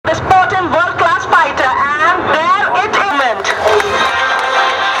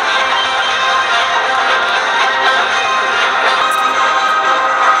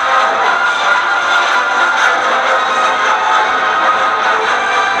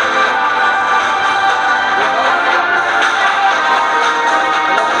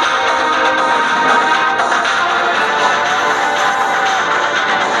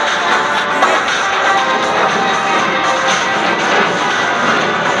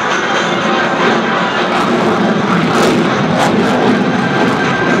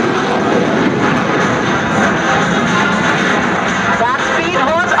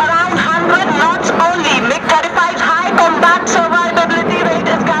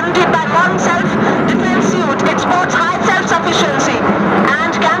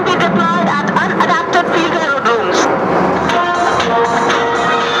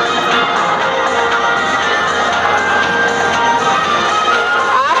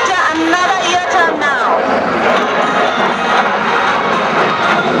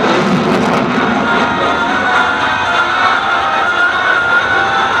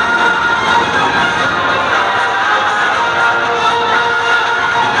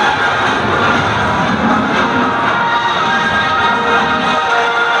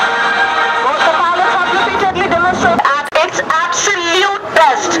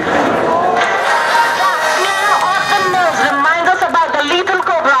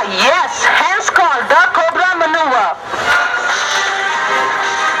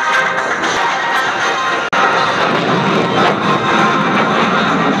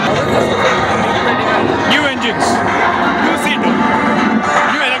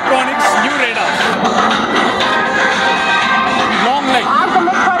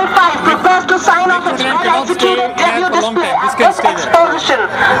this exposition,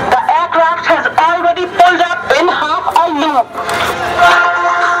 the aircraft has already pulled up in half a loop.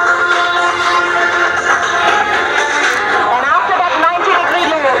 And after that 90-degree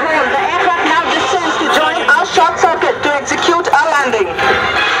roll, the aircraft now descends to join our short circuit to execute our landing.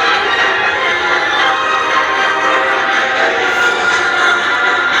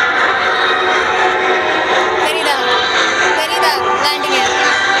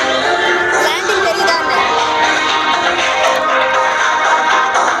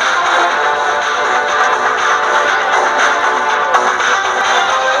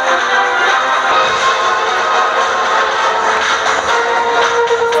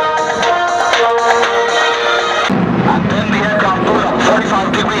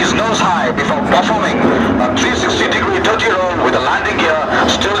 Performing a 360-degree dirty roll with the landing gear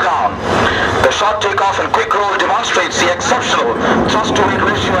still down. The short takeoff and quick roll demonstrates the exceptional thrust-to-weight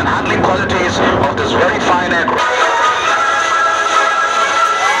ratio and handling qualities of this very fine aircraft.